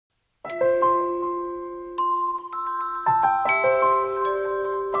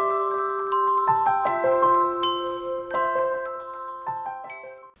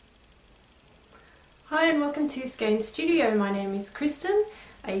to Skein Studio. My name is Kristen.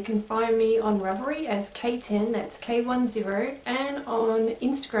 You can find me on Ravelry as K10, that's K10, and on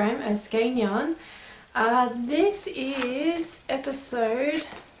Instagram as Skein Yarn. This is episode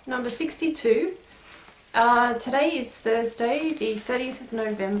number 62. Today is Thursday, the 30th of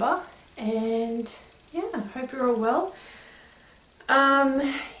November, and yeah, I hope you're all well.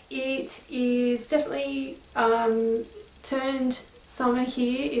 It is definitely turned summer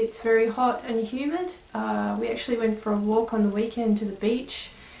here. It's very hot and humid. We actually went for a walk on the weekend to the beach,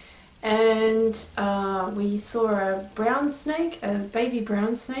 and we saw a brown snake, a baby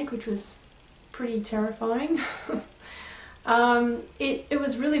brown snake, which was pretty terrifying. It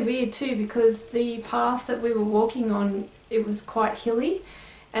was really weird too, because the path that we were walking on, it was quite hilly,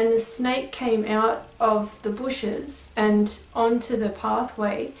 and the snake came out of the bushes and onto the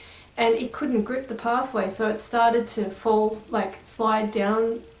pathway, and it couldn't grip the pathway, so it started to fall, like slide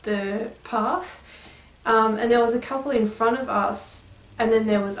down the path, and there was a couple in front of us, and then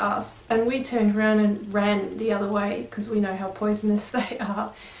there was us, and we turned around and ran the other way because we know how poisonous they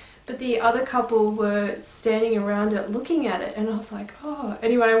are. But the other couple were standing around it looking at it, and I was like, oh.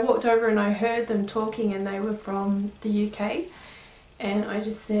 Anyway, I walked over and I heard them talking, and they were from the UK, and I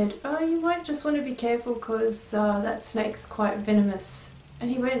just said, oh, you might just want to be careful because that snake's quite venomous. And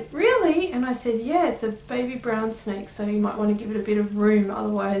he went, really? And I said, yeah, it's a baby brown snake, so you might want to give it a bit of room,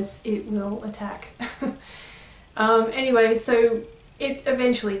 otherwise it will attack. Anyway, so it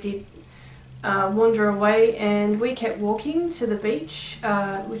eventually did wander away, and we kept walking to the beach,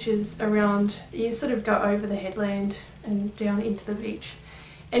 which is around, you sort of go over the headland and down into the beach.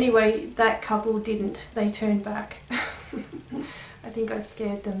 Anyway, that couple didn't. They turned back. I think I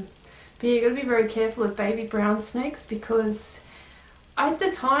scared them. But yeah, you've got to be very careful of baby brown snakes, because at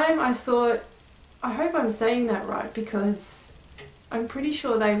the time I thought, I hope I'm saying that right, because I'm pretty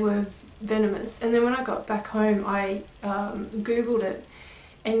sure they were venomous. And then when I got back home, I googled it,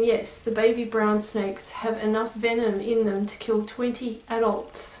 and yes, the baby brown snakes have enough venom in them to kill 20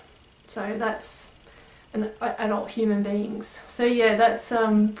 adults. So that's adult human beings. So yeah, that's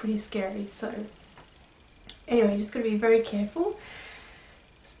pretty scary. So anyway, you just got to be very careful.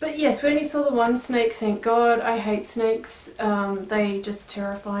 But yes, we only saw the one snake, thank God. I hate snakes. They just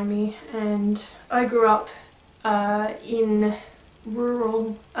terrify me. And I grew up in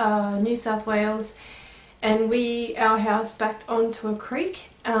rural New South Wales, and our house backed onto a creek,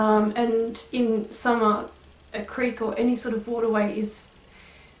 and in summer a creek or any sort of waterway is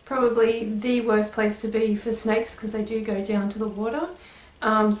probably the worst place to be for snakes, because they do go down to the water.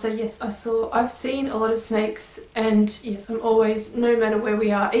 So yes, I've seen a lot of snakes, and yes, I'm always, no matter where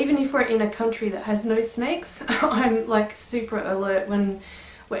we are, even if we're in a country that has no snakes, I'm like super alert when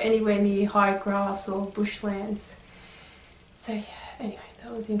we're anywhere near high grass or bushlands. So yeah, anyway,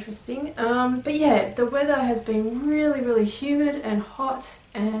 that was interesting. But yeah, the weather has been really, really humid and hot,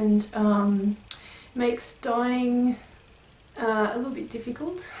 and makes dyeing a little bit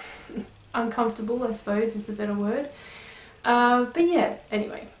difficult. Uncomfortable, I suppose, is a better word. But yeah,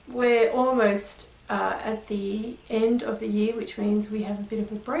 anyway, we're almost at the end of the year, which means we have a bit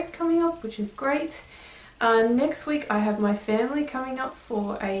of a break coming up, which is great. Next week I have my family coming up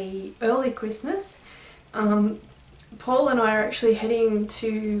for a early Christmas. Paul and I are actually heading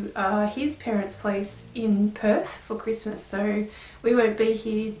to his parents' place in Perth for Christmas, so we won't be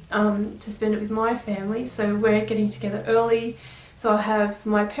here to spend it with my family, so we're getting together early. So I'll have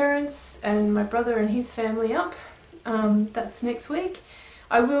my parents and my brother and his family up. That's next week.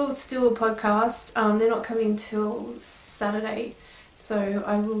 I will still a podcast. They're not coming till Saturday, so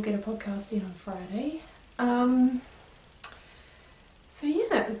I will get a podcast in on Friday. So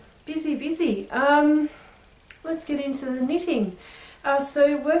yeah, busy. Let's get into the knitting.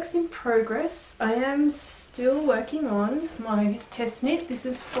 So works in progress. I am still working on my test knit. This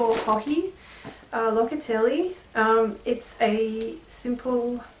is for Hohi, Locatelli. It's a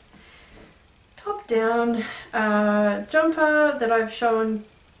simple top-down jumper that I've shown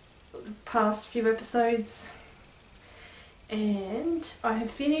the past few episodes, and I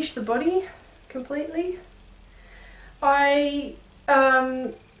have finished the body completely.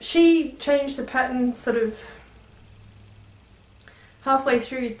 She changed the pattern sort of halfway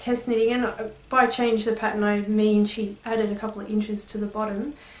through test knitting, and by change the pattern I mean she added a couple of inches to the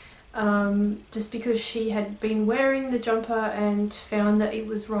bottom, just because she had been wearing the jumper and found that it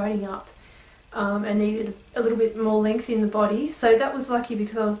was riding up. And needed a little bit more length in the body. So that was lucky,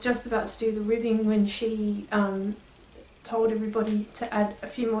 because I was just about to do the ribbing when she told everybody to add a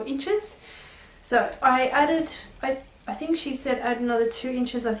few more inches. So I added, I think she said add another 2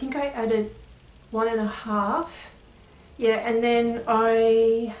 inches. I think I added 1.5. Yeah, and then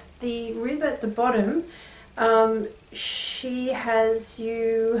the rib at the bottom, She has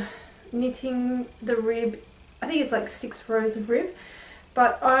you knitting the rib, I think it's like 6 rows of rib,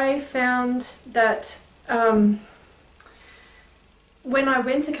 but I found that when I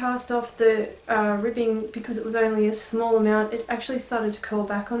went to cast off the ribbing, because it was only a small amount, it actually started to curl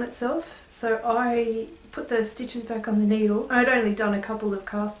back on itself. So I put the stitches back on the needle. I'd only done a couple of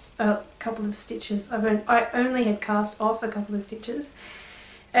stitches. I only had cast off a couple of stitches,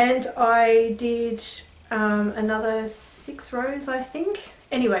 and I did another 6 rows, I think.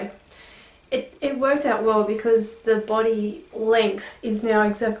 Anyway, it worked out well because the body length is now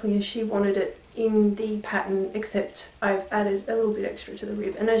exactly as she wanted it in the pattern, except I've added a little bit extra to the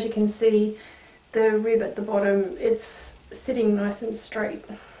rib, and as you can see, the rib at the bottom, it's sitting nice and straight,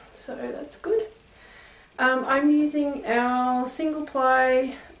 so that's good. I'm using our single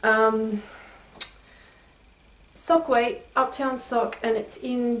ply sock weight Uptown sock, and it's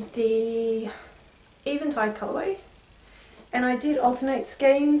in the Eventide colourway, and I did alternate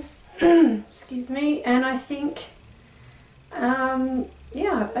skeins excuse me, and I think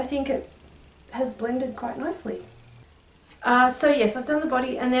yeah, I think it has blended quite nicely. So yes, I've done the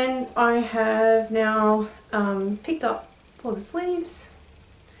body, and then I have now picked up for the sleeves,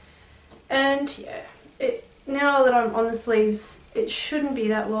 and yeah, now that I'm on the sleeves, it shouldn't be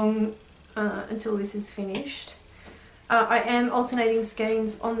that long until this is finished. I am alternating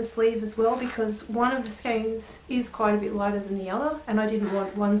skeins on the sleeve as well, because one of the skeins is quite a bit lighter than the other, and I didn't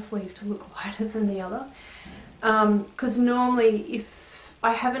want one sleeve to look lighter than the other, because normally if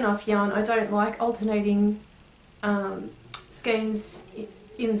I have enough yarn, I don't like alternating skeins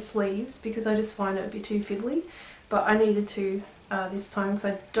in the sleeves because I just find it a bit too fiddly, but I needed to this time because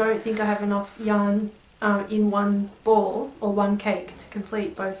I don't think I have enough yarn in one ball or one cake to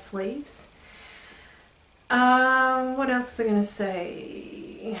complete both sleeves. What else was I going to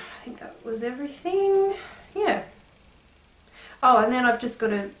say? I think that was everything. Yeah. Oh, and then I've just got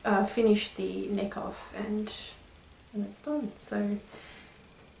to finish the neck off, and it's done. So,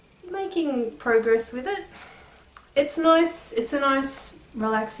 making progress with it. It's nice. It's a nice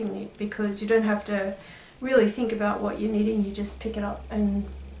relaxing knit because you don't have to really think about what you're knitting. You just pick it up and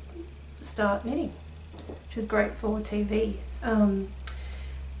start knitting, which is great for TV.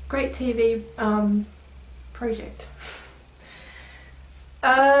 Great TV project.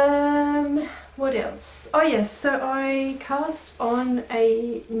 What else? Oh yes, so I cast on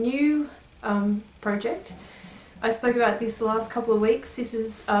a new project. I spoke about this the last couple of weeks. This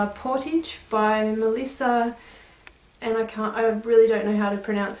is Portage by Melissa, and I really don't know how to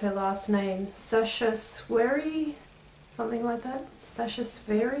pronounce her last name. Schaschwary, something like that.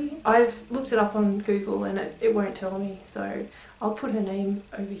 Schaschwary. I've looked it up on Google and it won't tell me, so I'll put her name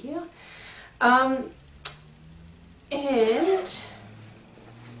over here. And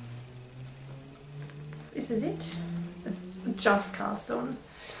this is it. It's just cast on.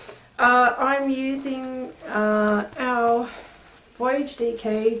 I'm using our Voyage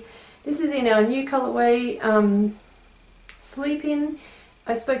DK. This is in our new colourway, Sleep In.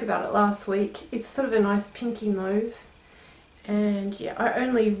 I spoke about it last week. It's sort of a nice pinky mauve. And yeah, I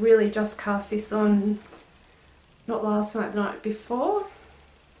only really just cast this on, not last night, the night before.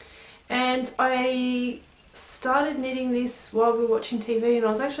 And I started knitting this while we were watching TV, and I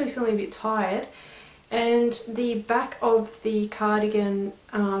was actually feeling a bit tired. And the back of the cardigan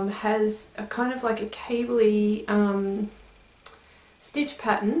has a kind of like a cabley stitch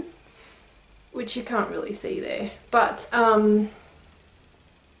pattern, which you can't really see there, but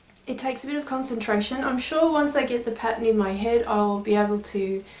it takes a bit of concentration. I'm sure once I get the pattern in my head I'll be able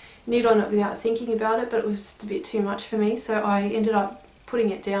to knit on it without thinking about it, but it was just a bit too much for me, so I ended up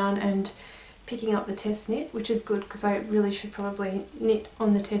putting it down and picking up the test knit, which is good because I really should probably knit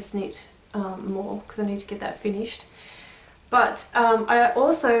on the test knit more because I need to get that finished. But I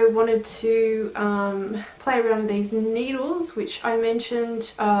also wanted to play around with these needles, which I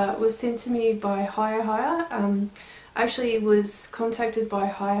mentioned was sent to me by HiyaHiya. I actually was contacted by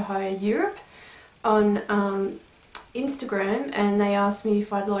HiyaHiya Europe on Instagram, and they asked me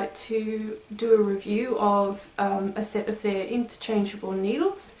if I'd like to do a review of a set of their interchangeable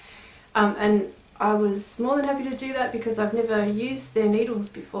needles, and I was more than happy to do that because I've never used their needles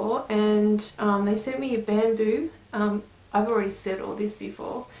before, and they sent me a bamboo. I've already said all this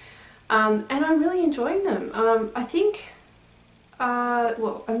before, and I'm really enjoying them. I think,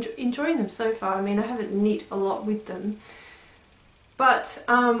 well, I'm enjoying them so far. I mean, I haven't knit a lot with them, but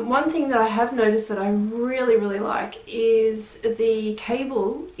one thing that I have noticed that I really like is the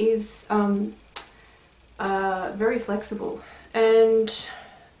cable is very flexible, and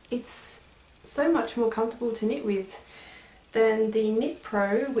it's so much more comfortable to knit with. than the Knit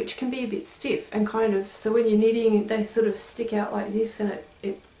Pro, which can be a bit stiff and kind of, so when you're knitting they sort of stick out like this, and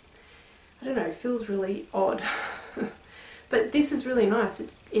it I don't know, feels really odd. But this is really nice.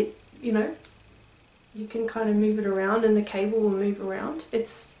 It you know, you can kind of move it around and the cable will move around.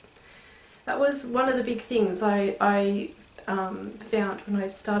 That was one of the big things I found when I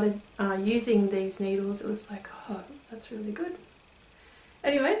started using these needles. It was like, oh, that's really good.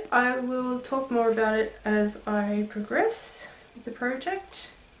 Anyway, I will talk more about it as I progress with the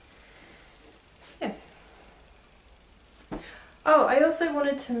project. Yeah. Oh, I also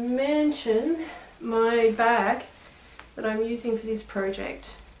wanted to mention my bag that I'm using for this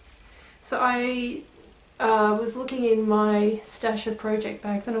project. So I was looking in my stash of project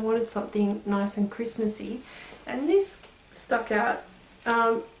bags and I wanted something nice and Christmassy, and this stuck out.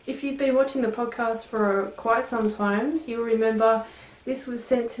 If you've been watching the podcast for quite some time, you'll remember this was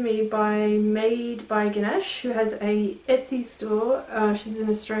sent to me by Made by Ganache, who has a Etsy store. She's an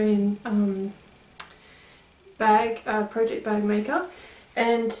Australian project bag maker,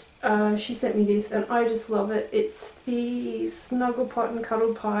 and she sent me this and I just love it. It's the Snuggle Pot and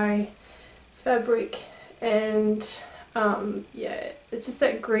Cuddle Pie fabric, and yeah, it's just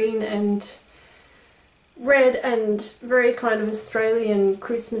that green and red and very kind of Australian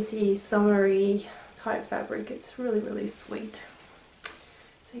Christmassy, summery type fabric. It's really, really sweet.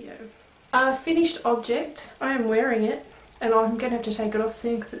 So yeah. Finished object. I am wearing it and I'm going to have to take it off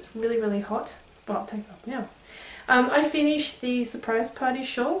soon because it's really, really hot, but I'll take it off now. I finished the Surprise Party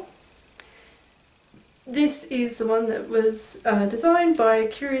shawl. This is the one that was designed by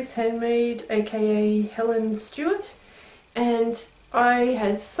Curious Handmade, aka Helen Stewart, and I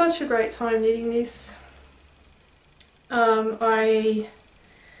had such a great time knitting this.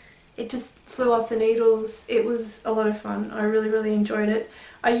 It just flew off the needles. It was a lot of fun. I really, really enjoyed it.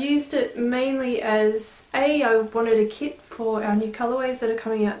 I used it mainly as I wanted a kit for our new colourways that are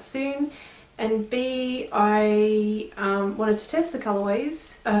coming out soon, and B, I wanted to test the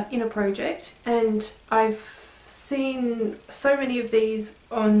colourways in a project, and I've seen so many of these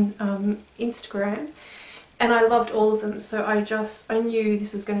on Instagram and I loved all of them, so I knew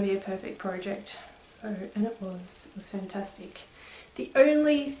this was going to be a perfect project. So, and it was fantastic. The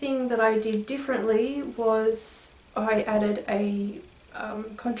only thing that I did differently was I added a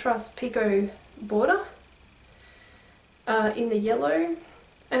contrast picot border in the yellow,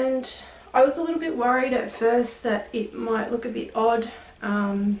 and I was a little bit worried at first that it might look a bit odd,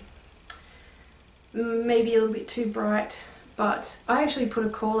 maybe a little bit too bright, but I actually put a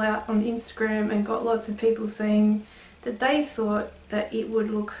call out on Instagram and got lots of people saying that they thought that it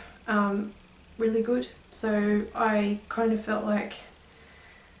would look really good. So I kind of felt like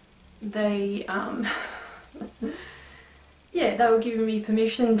they yeah, they were giving me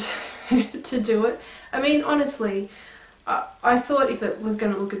permission to do it. I mean, honestly, I thought if it was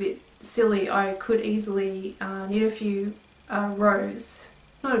going to look a bit silly, I could easily knit a few rows,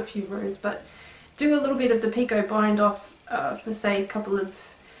 not a few rows, but do a little bit of the picot bind off for say a couple of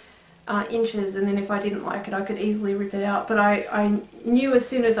inches, and then if I didn't like it I could easily rip it out. But I knew as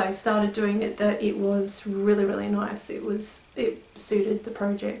soon as I started doing it that it was really, really nice. It suited the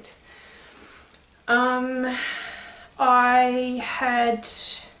project. I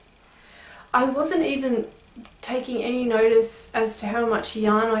wasn't even taking any notice as to how much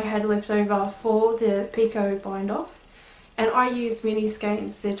yarn I had left over for the picot bind off, and I used mini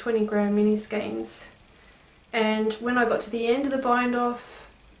skeins. They're 20 gram mini skeins, and when I got to the end of the bind off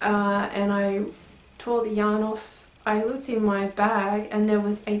and I tore the yarn off, I looked in my bag and there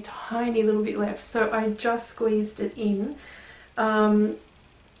was a tiny little bit left, so I just squeezed it in.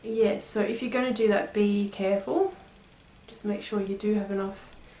 Yes, so if you're going to do that, be careful. Just make sure you do have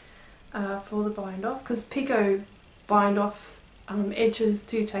enough for the bind off, because picot bind off edges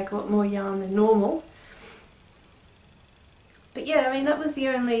do take a lot more yarn than normal. But yeah, I mean, that was the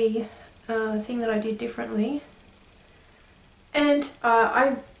only thing that I did differently. And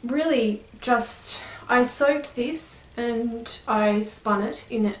I really just, I soaked this and I spun it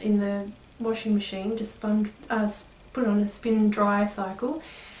in the washing machine, just put it on a spin dry cycle,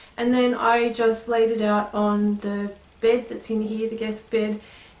 and then I just laid it out on the bed that's in here, the guest bed,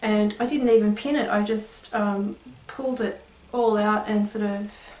 and I didn't even pin it. I just pulled it all out and sort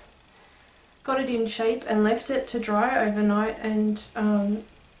of got it in shape and left it to dry overnight, and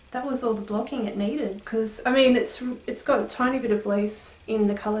that was all the blocking it needed, because I mean it's got a tiny bit of lace in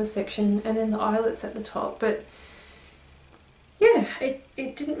the colours section and then the eyelets at the top, but yeah,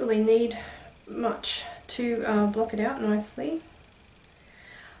 it didn't really need much to block it out nicely.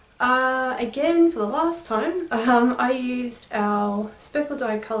 Again, for the last time, I used our speckle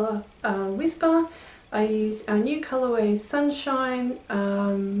dye colour Whisper I used our new colourways Sunshine,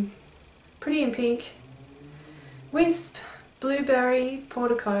 Pretty in Pink, Wisp, Blueberry,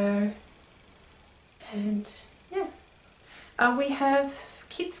 Porto, and yeah. We have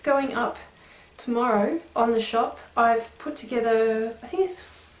kits going up tomorrow on the shop. I've put together, I think it's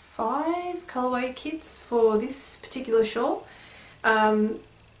 5 colourway kits for this particular shawl.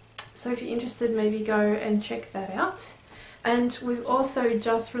 So if you're interested, maybe go and check that out. And we've also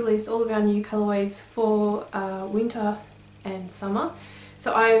just released all of our new colourways for winter and summer.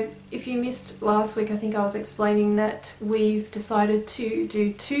 So if you missed last week, I think I was explaining that we've decided to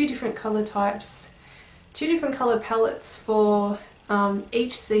do 2 different colour types, 2 different colour palettes for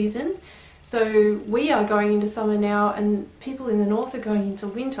each season. So we are going into summer now and people in the north are going into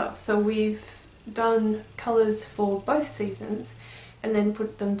winter. So we've done colours for both seasons and then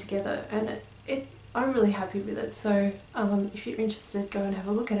put them together, and I'm really happy with it. So if you're interested, go and have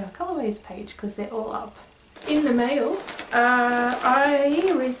a look at our colourways page because they're all up. In the mail,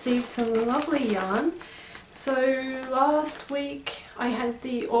 I received some lovely yarn. So last week I had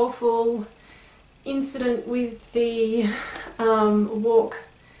the awful incident with the Walk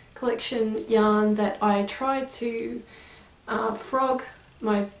collection yarn that I tried to frog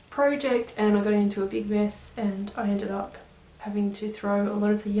my project, and I got into a big mess and I ended up having to throw a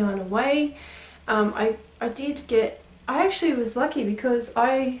lot of the yarn away. I actually was lucky because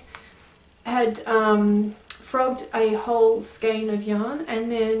I had frogged a whole skein of yarn,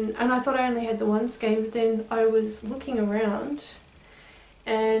 and I thought I only had the one skein, but then I was looking around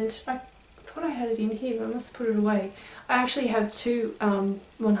and I thought I had it in here, but I must put it away. I actually have 2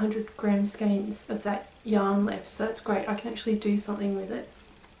 100-gram skeins of that yarn left, so that's great. I can actually do something with it.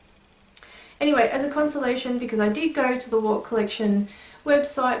 Anyway, as a consolation, because I did go to the Walk collection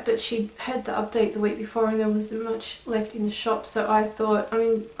website, but she had the update the week before and there wasn't much left in the shop, so I thought,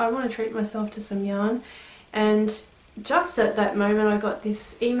 I want to treat myself to some yarn. And just at that moment I got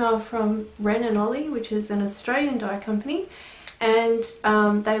this email from Ren and Ollie, which is an Australian dye company, and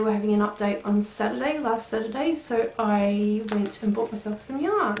they were having an update on Saturday, last Saturday, so I went and bought myself some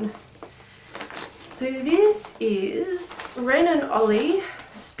yarn. So this is Ren and Ollie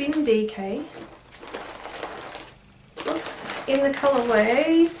Spin DK, oops, in the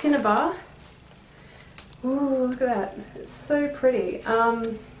colourway Cinnabar. Ooh, look at that, it's so pretty.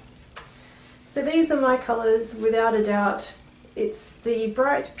 So these are my colours without a doubt. It's the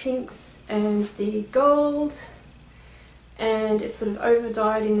bright pinks and the gold, and it's sort of over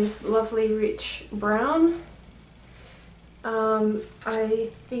dyed in this lovely rich brown. I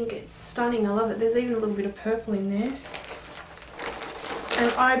think it's stunning, I love it. There's even a little bit of purple in there.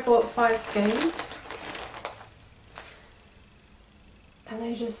 And I bought 5 skeins. And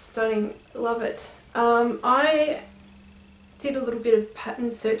they're just stunning, love it. I did a little bit of pattern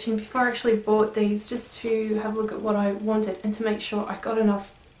searching before I actually bought these, just to have a look at what I wanted and to make sure I got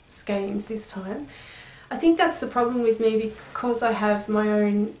enough skeins this time. I think that's the problem with me, because I have my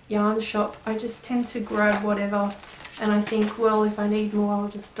own yarn shop. I just tend to grab whatever, and I think, well, if I need more I'll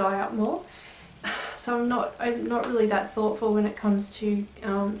just dye up more. So I'm not really that thoughtful when it comes to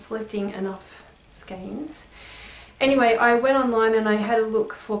selecting enough skeins. Anyway, I went online and I had a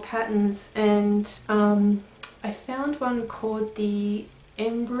look for patterns, and I found one called the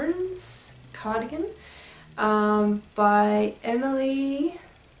Embrance cardigan by Emily,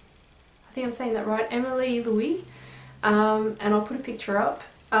 I think I'm saying that right, Emily Louis, and I'll put a picture up.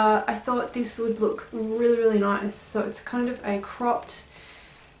 I thought this would look really, really nice. So it's kind of a cropped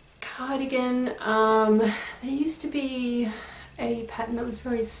cardigan. There used to be a pattern that was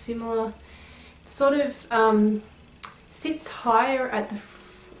very similar. It sort of sits higher at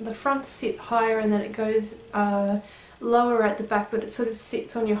the front, sit higher, and then it goes lower at the back, but it sort of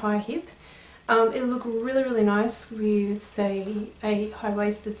sits on your high hip. It'll look really, really nice with, say, a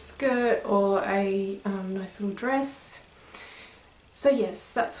high-waisted skirt or a nice little dress. So yes,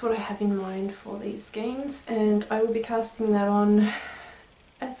 that's what I have in mind for these skeins, and I will be casting that on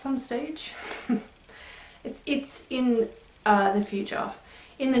at some stage. It's in the future.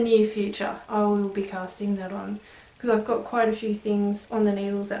 In the near future I will be casting that on, because I've got quite a few things on the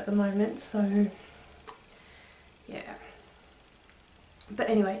needles at the moment, so yeah. But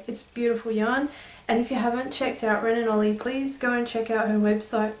anyway, it's beautiful yarn, and if you haven't checked out Ren and Ollie, please go and check out her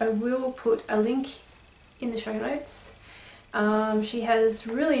website. I will put a link in the show notes. She has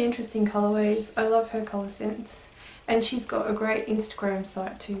really interesting colourways. I love her colour sense, and she's got a great Instagram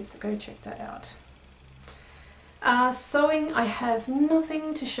site too, so go check that out. Sewing, I have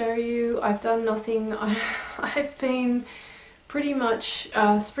nothing to show you. I've done nothing. I've been pretty much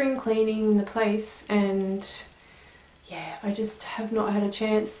spring cleaning the place, and yeah, I just have not had a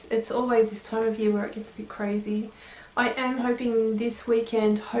chance. It's always this time of year where it gets a bit crazy. I am hoping this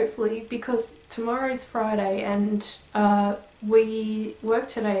weekend, hopefully, because tomorrow's Friday and we work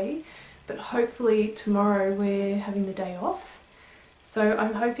today, but hopefully tomorrow we're having the day off. So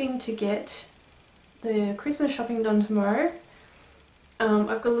I'm hoping to get the Christmas shopping done tomorrow.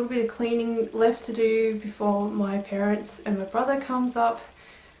 I've got a little bit of cleaning left to do before my parents and my brother comes up.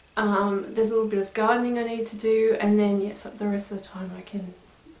 There's a little bit of gardening I need to do, and then yes, the rest of the time I can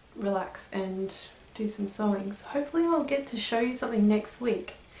relax and do some sewing. So hopefully I'll get to show you something next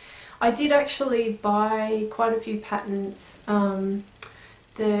week. I did actually buy quite a few patterns.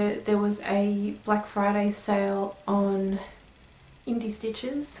 There was a Black Friday sale on Indie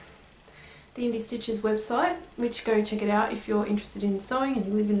Stitches, the Indie Stitches website, which go check it out if you're interested in sewing and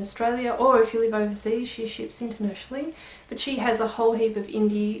you live in Australia, or if you live overseas. She ships internationally, but she has a whole heap of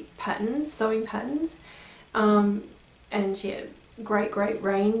indie patterns, sewing patterns, and yeah, great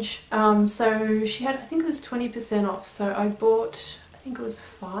range. So she had, I think it was 20% off, so I bought, I think it was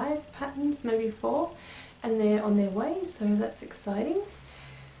 5 patterns, maybe 4, and they're on their way, so that's exciting.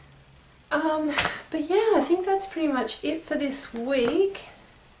 But yeah, I think that's pretty much it for this week.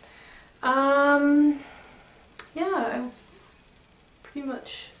 Yeah, I've pretty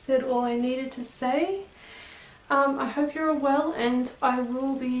much said all I needed to say. I hope you're all well, and I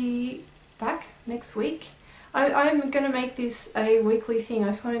will be back next week. I'm going to make this a weekly thing.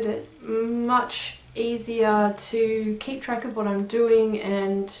 I find it much easier to keep track of what I'm doing,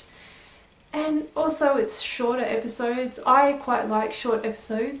 and also it's shorter episodes. I quite like short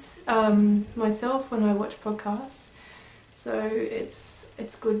episodes myself when I watch podcasts, so it's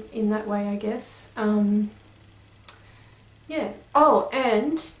good in that way, I guess. Yeah. Oh,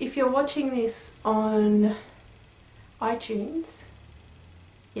 and if you're watching this on iTunes,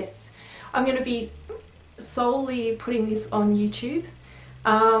 yes, I'm going to be solely putting this on YouTube.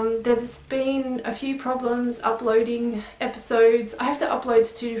 There's been a few problems uploading episodes. I have to upload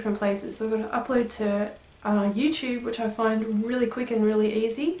to 2 different places. So I've got to upload to YouTube, which I find really quick and really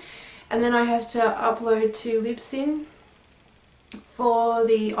easy, and then I have to upload to Libsyn for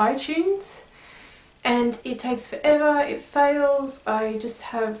the iTunes, and it takes forever, it fails. I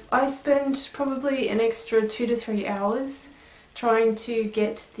spend probably an extra 2 to 3 hours trying to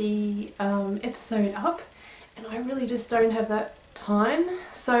get the episode up, and I really just don't have that time.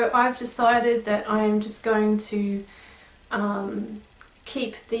 So I've decided that I am just going to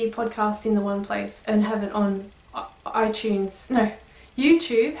keep the podcast in the one place and have it on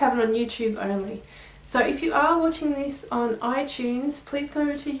YouTube, have it on YouTube only. So if you are watching this on iTunes, please go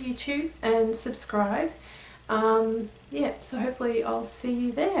over to YouTube and subscribe. Yeah, so hopefully I'll see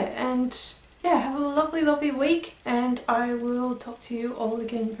you there, and yeah, have a lovely week, and I will talk to you all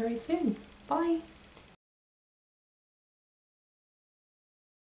again very soon. Bye.